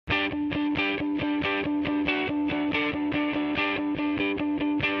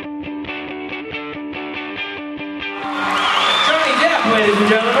ladies and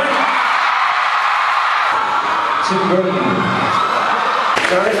gentlemen. Tim Burton.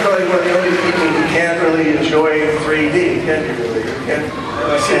 Johnny's probably one of the only people who can't really enjoy 3D, can you really? You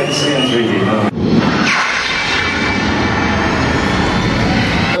can't see in 3D, no.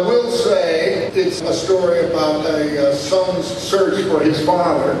 I will say it's a story about a son's search for his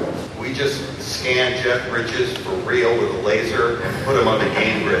father. We just scanned Jeff Bridges for real with a laser and put him on the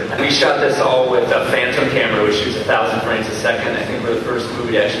game grid. We shot this all with a Phantom camera, which shoots 1,000 frames a second. I think we're the first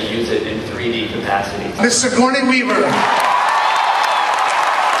movie to actually use it in 3D capacity. Mr. Sigourney Weaver.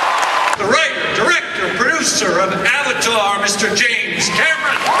 The writer, director, producer of Avatar, Mr. James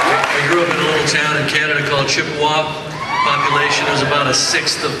Cameron. I grew up in a little town in Canada called Chippewa. Population is about a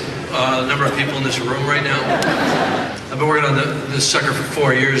sixth of the number of people in this room right now. I've been working on this sucker for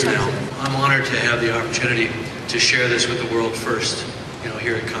 4 years now. I'm honored to have the opportunity to share this with the world first,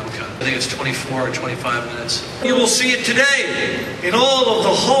 here at Comic-Con. I think it's 24 or 25 minutes. You will see it today in all of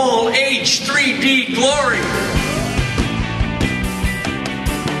the Hall H 3D